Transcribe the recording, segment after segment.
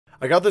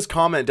I got this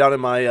comment down in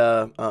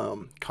my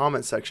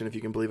comment section, if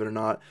you can believe it or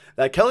not,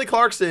 that Kelly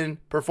Clarkson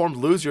performed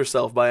 "Lose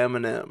Yourself" by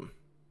Eminem.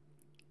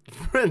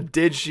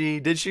 Did she?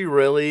 Did she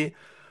really?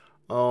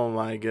 Oh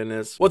my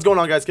goodness. What's going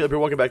on, guys? Caleb here.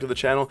 Welcome back to the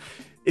channel.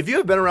 If you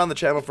have been around the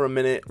channel for a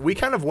minute, we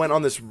kind of went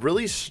on this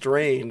really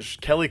strange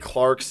Kelly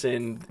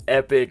Clarkson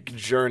epic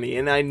journey,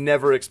 and I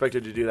never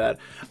expected to do that.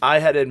 I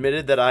had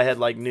admitted that I had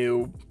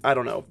knew, I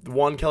don't know,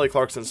 one Kelly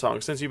Clarkson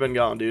song, Since You've Been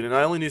Gone, dude, and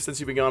I only knew Since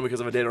You've Been Gone because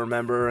of A Day to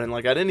Remember, and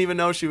I didn't even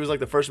know she was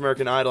the first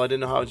American Idol. I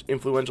didn't know how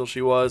influential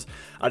she was.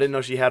 I didn't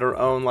know she had her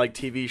own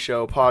TV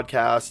show,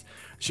 podcast.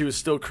 She was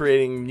still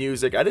creating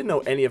music. I didn't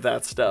know any of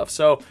that stuff.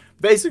 So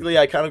basically,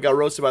 I kind of got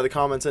roasted by the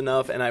comments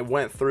enough, and I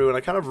went through and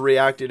I kind of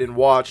reacted and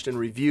watched and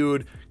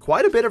reviewed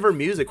quite a bit of her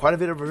music, quite a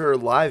bit of her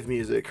live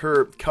music,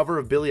 her cover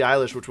of Billie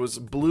Eilish, which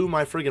blew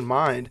my friggin'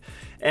 mind.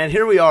 And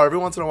here we are. Every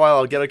once in a while,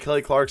 I'll get a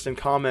Kelly Clarkson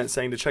comment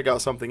saying to check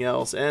out something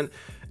else. And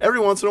every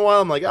once in a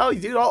while, I'm like, oh,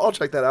 dude, I'll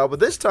check that out. But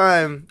this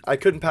time, I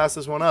couldn't pass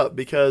this one up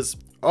because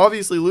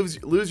obviously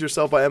Lose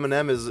Yourself by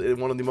Eminem is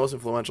one of the most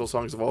influential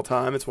songs of all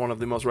time. It's one of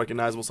the most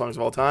recognizable songs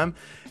of all time.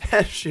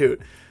 And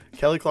shoot,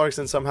 Kelly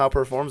Clarkson somehow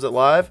performs it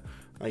live.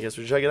 I guess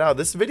we should check it out.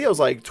 This video is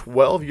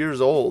 12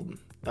 years old.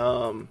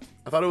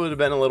 I thought it would have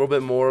been a little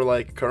bit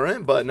more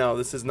current, but no,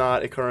 this is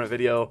not a current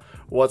video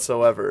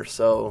whatsoever.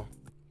 So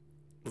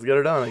let's get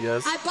her done, I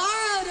guess. I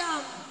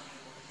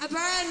borrowed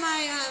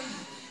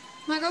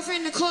my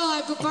girlfriend Nicole.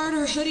 I borrowed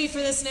her hoodie for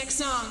this next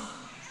song.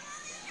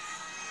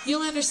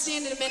 You'll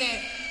understand in a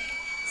minute.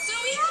 So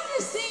we have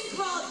this thing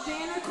called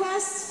fan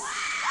requests.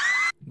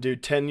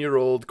 Dude,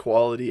 10-year-old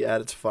quality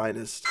at its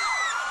finest. And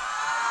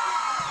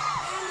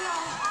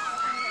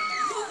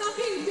I'm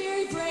being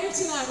very brave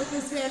tonight with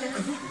this fan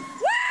request.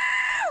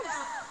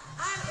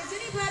 Is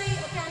anybody,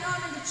 okay, I know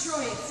I'm in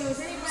Detroit, so is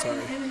anybody an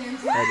Eminem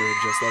fan? I did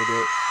just a little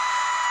bit.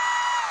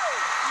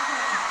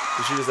 Okay.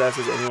 Did she just ask,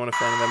 is anyone a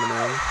fan of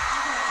Eminem?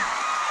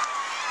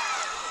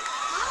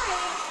 I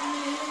am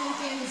an Eminem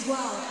fan as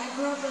well. I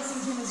grew up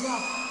listening to him as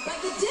well. But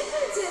the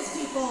difference is,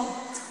 people,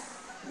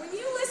 when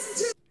you listen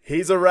to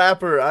He's a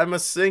rapper. I'm a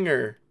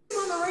singer.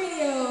 on the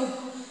radio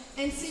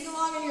and sing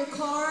along in your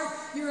car,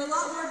 you're a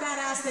lot more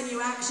badass than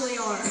you actually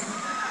are.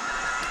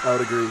 I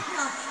would agree.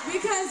 Yeah,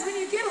 because when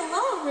you get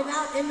alone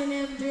without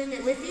Eminem doing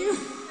it with you,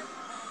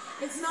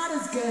 it's not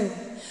as good.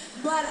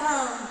 But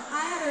I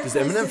had a Does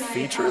request Eminem tonight,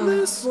 feature in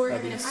this? for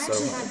That'd be Eminem. I so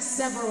actually hard. had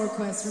several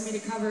requests for me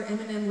to cover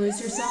Eminem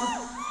 "Lose Yourself."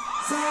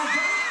 So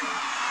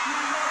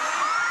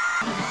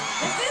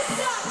if this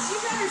sucks, you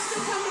better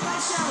still come to my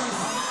shows.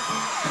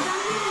 'Cause I'm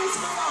doing this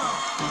for long.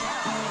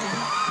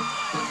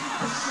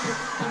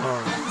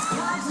 His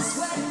palms are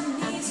sweating,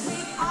 knees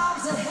weak,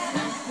 arms are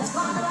heavy. His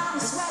father on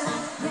the sweater,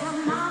 yeah,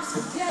 mom's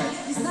spaghetti.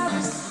 He's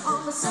nervous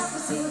on the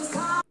surface, he looks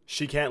calm.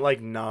 She can't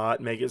not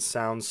make it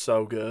sound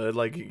so good.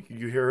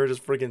 You hear her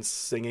just freaking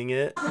singing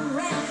it. I'm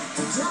ready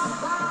to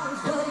drop bombs,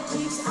 but he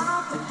keeps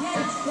on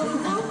forgetting. But he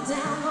wrote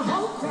down, the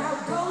whole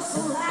crowd goes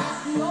so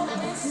loud. He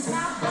opens his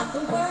mouth, but the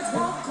words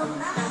won't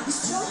come out.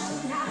 He's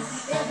choking now,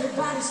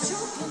 everybody's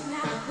choking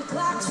now. The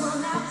clock's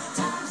run out,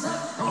 time's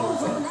up,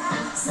 over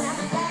now. Snap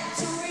back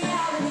to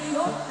reality,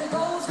 oh, there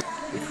goes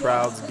gravity. The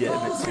crowd's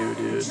getting it too,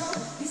 dude.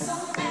 He's so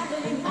mad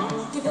that he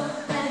won't give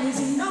up, that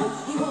easy, no,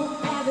 he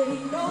won't have it.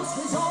 He knows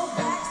his old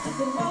back's to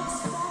the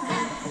ropes, he won't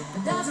have it.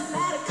 It doesn't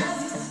matter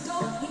 'cause he's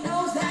dope, he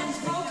knows that he's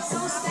broke, so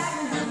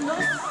stagnant, he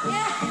knows,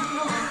 yeah, he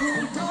knows when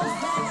he goes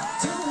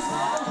back to his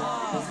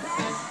home. He's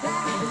back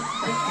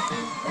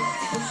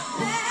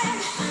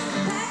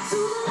to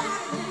the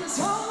light in his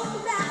home.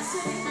 Now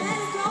sitting, let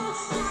it go,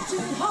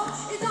 capturing hope.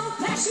 It don't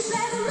pass, you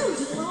better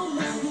lose it,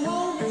 moment, you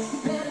own it. You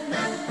better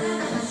never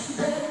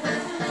let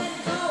it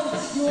go.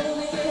 You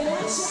only get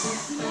one shot,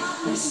 you not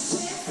miss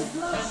your chance to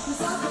blow.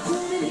 This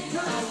opportunity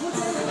comes once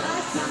in a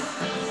lifetime.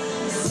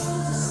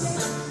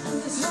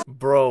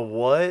 Bro,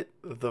 what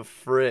the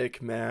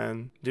frick,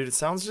 man? Dude, it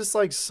sounds just so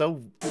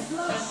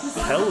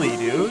Kelly,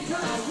 dude.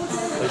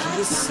 She's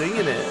just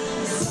singing it.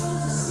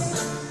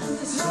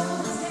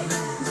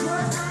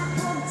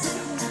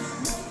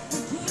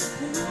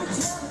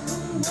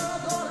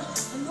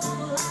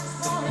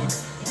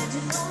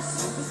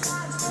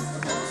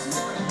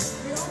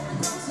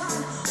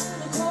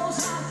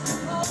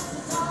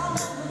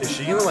 Is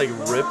she gonna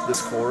rip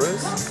this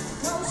chorus?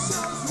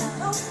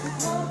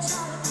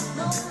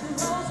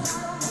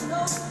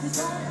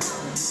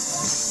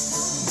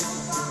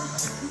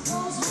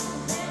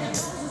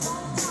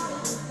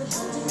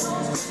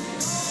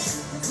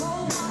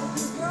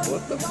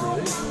 What the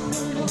frick?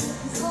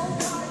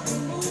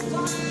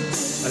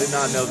 I did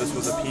not know this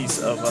was a piece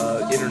of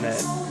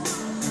internet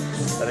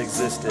that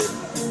existed.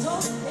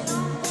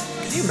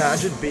 Can you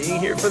imagine being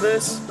here for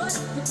this?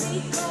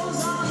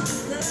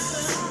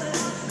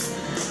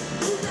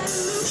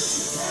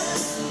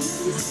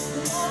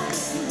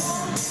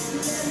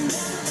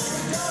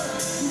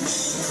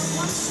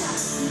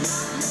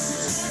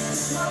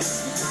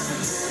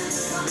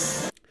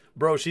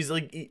 Bro, she's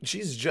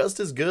just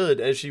as good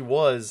as she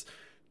was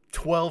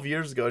 12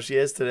 years ago she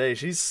is today.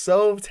 She's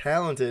so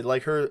talented.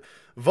 Like her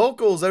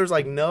vocals, there's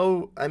like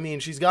no, I mean,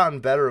 she's gotten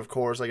better, of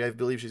course. Like, I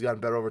believe she's gotten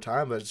better over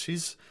time, but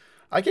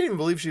I can't even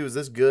believe she was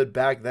this good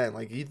back then.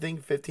 Like, you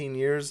think 15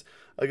 years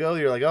ago,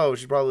 you're like, oh,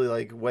 she's probably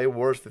like way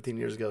worse 15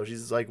 years ago.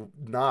 She's like,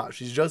 nah,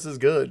 she's just as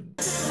good.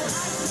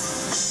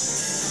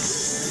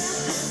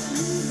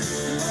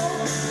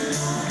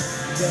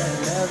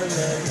 Never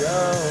let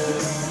go.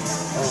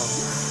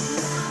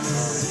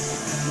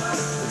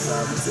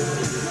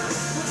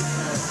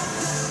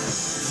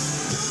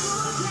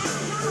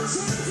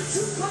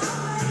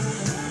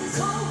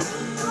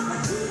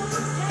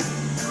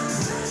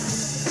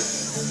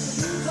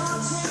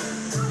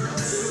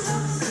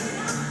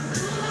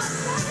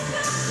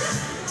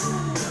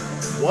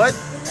 What?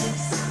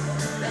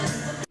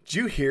 Did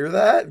you hear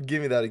that?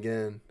 Give me that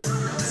again.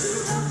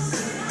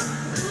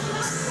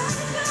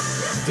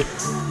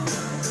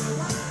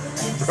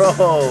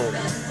 Bro.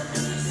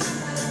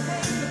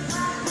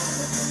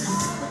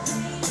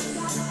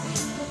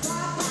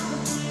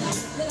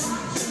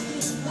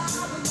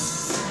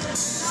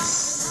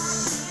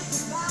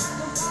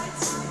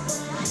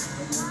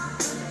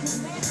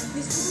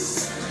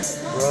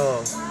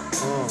 Bro.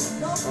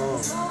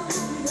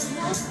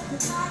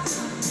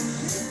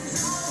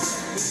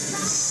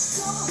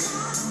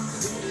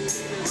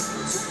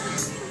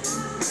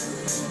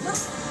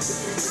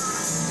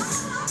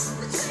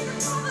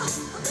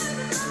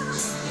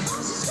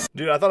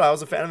 Dude, I thought I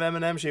was a fan of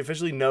Eminem. She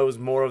officially knows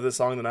more of this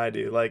song than I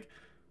do. Like,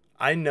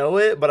 I know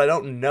it, but I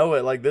don't know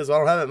it like this. I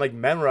don't have it like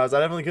memorized.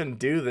 I definitely couldn't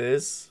do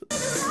this.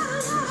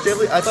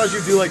 I thought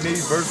she'd do like maybe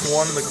verse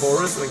 1 in the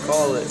chorus and then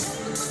call it.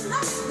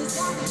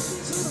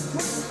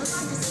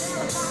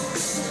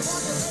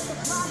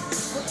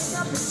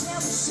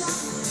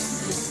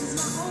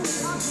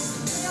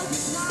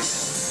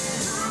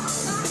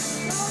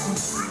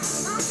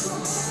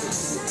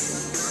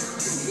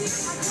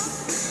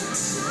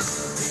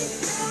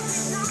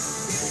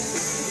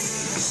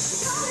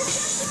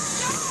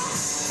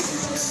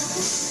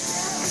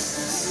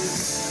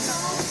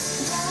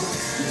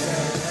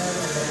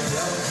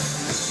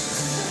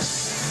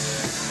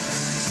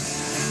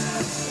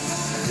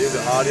 Dude,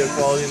 the audio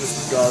quality in this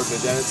is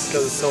garbage, and it's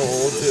because it's so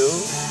old too.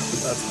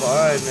 That's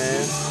fine,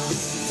 man.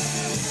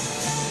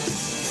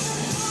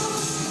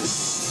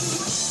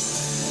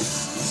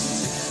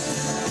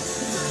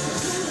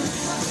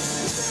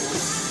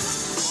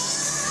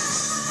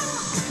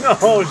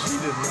 No, she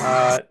did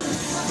not.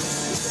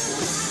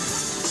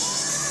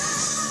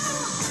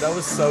 That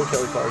was so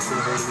Kelly Clarkson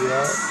of her to do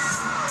that.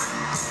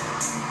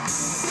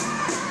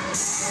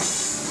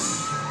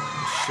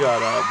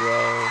 Shut up,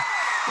 bro.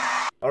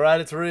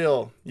 Alright, it's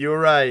real. You were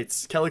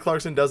right. Kelly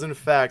Clarkson does, in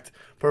fact,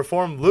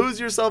 perform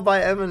Lose Yourself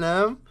by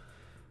Eminem.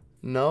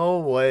 No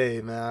way,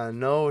 man.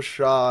 No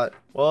shot.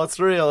 Well, it's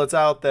real. It's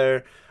out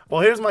there.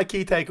 Well, here's my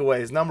key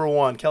takeaways. Number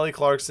 1, Kelly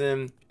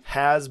Clarkson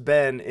has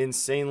been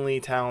insanely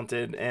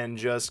talented and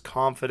just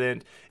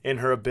confident in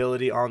her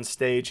ability on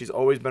stage. She's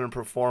always been a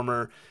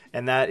performer,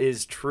 and that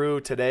is true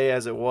today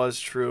as it was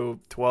true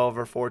 12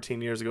 or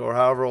 14 years ago, or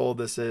however old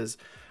this is.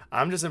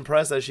 I'm just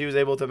impressed that she was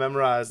able to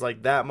memorize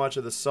like that much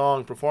of the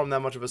song, perform that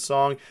much of a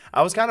song.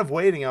 I was kind of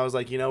waiting. I was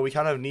like, you know, we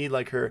kind of need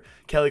like her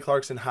Kelly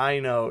Clarkson high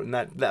note and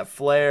that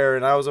flair,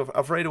 and I was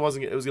afraid it was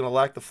going to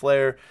lack the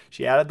flair.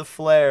 She added the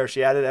flair.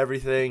 She added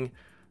everything.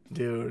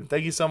 Dude,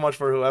 thank you so much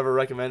for whoever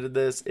recommended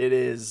this. It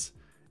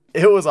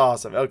was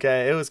awesome.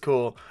 Okay, it was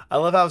cool. I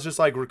love how it's just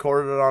like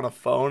recorded on a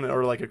phone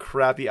or like a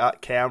crappy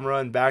camera,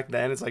 and back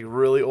then it's like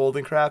really old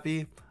and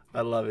crappy. I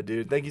love it,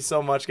 dude. Thank you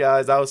so much,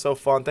 guys. That was so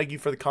fun. Thank you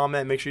for the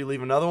comment. Make sure you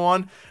leave another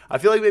one. I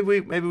feel like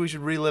maybe we should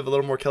relive a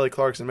little more Kelly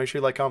Clarkson. Make sure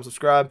you like, comment,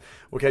 subscribe.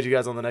 We'll catch you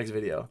guys on the next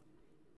video.